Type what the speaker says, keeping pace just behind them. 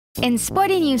In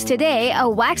Sporty news today, a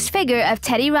wax figure of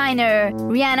Teddy Riner.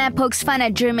 Rihanna pokes fun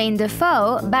at Jermaine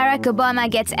Defoe. Barack Obama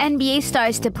gets NBA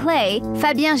stars to play.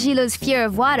 Fabien Gilot's Fear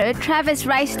of Water. Travis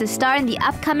Rice to star in the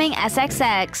upcoming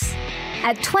SXX.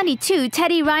 At 22,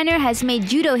 Teddy Riner has made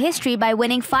judo history by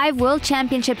winning 5 world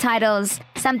championship titles,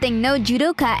 something no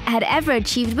judoka had ever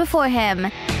achieved before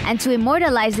him. And to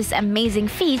immortalize this amazing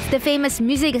feat, the famous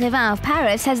Musée Grévin of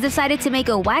Paris has decided to make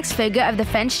a wax figure of the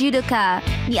French judoka.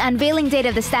 The unveiling date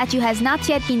of the statue has not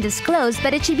yet been disclosed,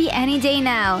 but it should be any day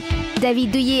now.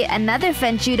 David Douillet, another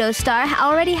French judo star,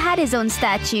 already had his own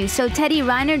statue, so Teddy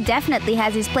Riner definitely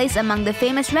has his place among the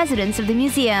famous residents of the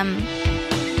museum.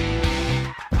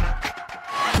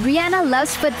 Rihanna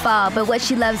loves football, but what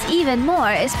she loves even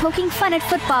more is poking fun at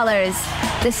footballers.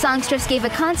 The songstress gave a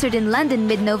concert in London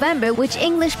mid-November, which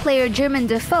English player Jermaine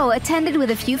Defoe attended with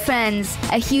a few friends.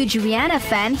 A huge Rihanna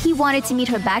fan, he wanted to meet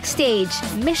her backstage.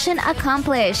 Mission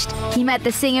accomplished. He met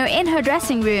the singer in her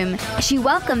dressing room. She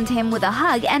welcomed him with a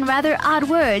hug and rather odd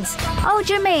words. "Oh,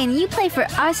 Jermaine, you play for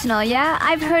Arsenal, yeah?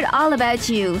 I've heard all about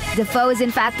you." Defoe is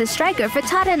in fact the striker for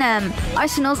Tottenham,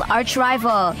 Arsenal's arch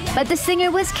rival. But the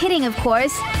singer was kidding, of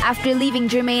course. After leaving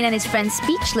Jermaine and his friends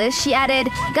speechless, she added,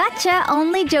 "Gotcha,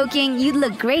 only joking, you'd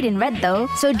look great in red though."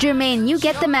 So Jermaine, you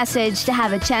get the message. To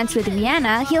have a chance with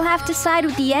Rihanna, he'll have to side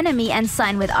with the enemy and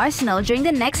sign with Arsenal during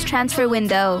the next transfer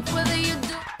window.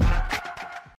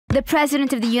 The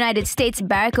President of the United States,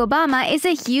 Barack Obama, is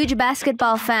a huge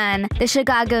basketball fan. The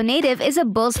Chicago native is a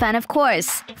Bulls fan, of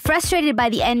course. Frustrated by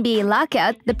the NBA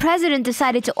lockout, the president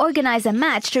decided to organize a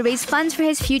match to raise funds for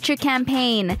his future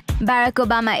campaign. Barack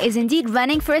Obama is indeed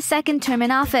running for a second term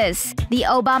in office. The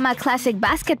Obama Classic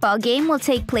basketball game will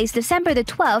take place December the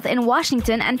 12th in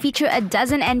Washington and feature a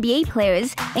dozen NBA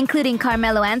players, including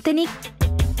Carmelo Anthony,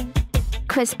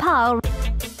 Chris Paul,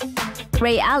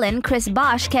 Ray Allen, Chris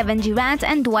Bosh, Kevin Durant,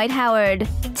 and Dwight Howard.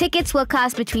 Tickets will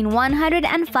cost between $100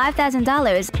 and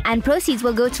 $5,000, and proceeds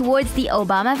will go towards the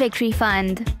Obama Victory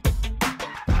Fund.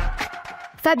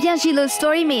 Fabien Gilot's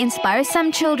story may inspire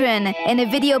some children. In a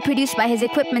video produced by his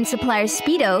equipment supplier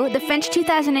Speedo, the French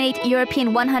 2008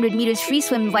 European 100 meters free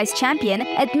swim vice champion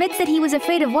admits that he was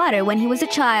afraid of water when he was a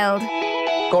child.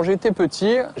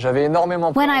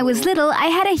 When I was little, I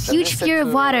had a huge fear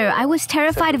of water. I was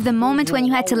terrified of the moment when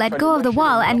you had to let go of the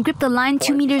wall and grip the line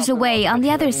 2 meters away on the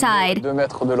other side.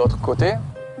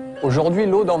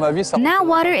 Now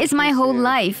water is my whole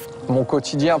life.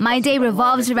 My day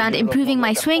revolves around improving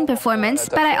my swimming performance,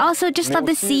 but I also just love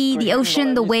the sea, the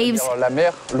ocean, the waves.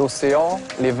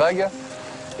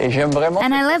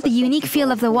 And I love the unique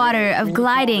feel of the water, of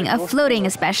gliding, of floating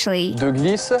especially.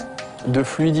 De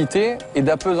fluidité et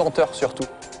d'apesanteur surtout.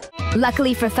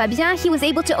 Luckily for Fabien, he was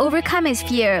able to overcome his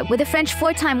fear. With the French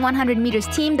 4x 100 meters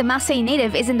team, the Marseille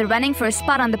native is in the running for a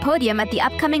spot on the podium at the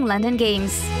upcoming London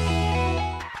Games.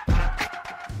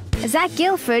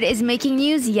 Guilford is making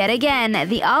news yet again.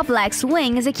 The All Blacks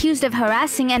wing is accused of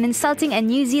harassing and insulting a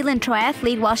New Zealand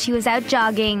triathlete while she was out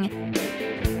jogging.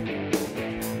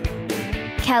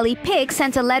 Kelly Pick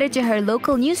sent a letter to her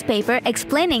local newspaper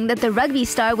explaining that the rugby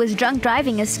star was drunk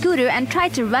driving a scooter and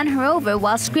tried to run her over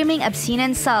while screaming obscene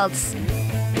insults.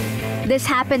 This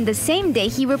happened the same day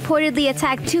he reportedly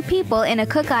attacked 2 people in a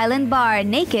Cook Island bar,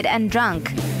 naked and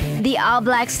drunk. The All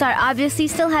Black star obviously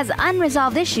still has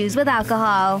unresolved issues with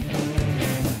alcohol.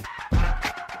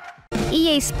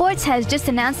 EA Sports has just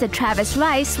announced that Travis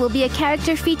Rice will be a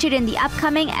character featured in the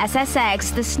upcoming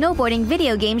SSX, the snowboarding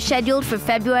video game scheduled for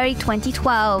February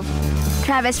 2012.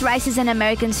 Travis Rice is an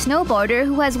American snowboarder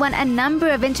who has won a number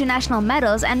of international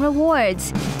medals and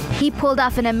rewards. He pulled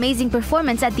off an amazing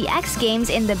performance at the X Games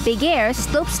in the Big Air,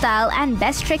 Slopestyle, and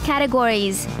Best Trick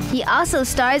categories. He also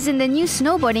stars in the new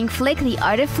snowboarding flick The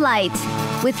Art of Flight.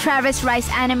 With Travis Rice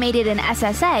animated in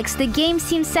SSX, the game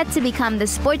seems set to become the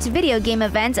sports video game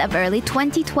event of early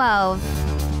 2012.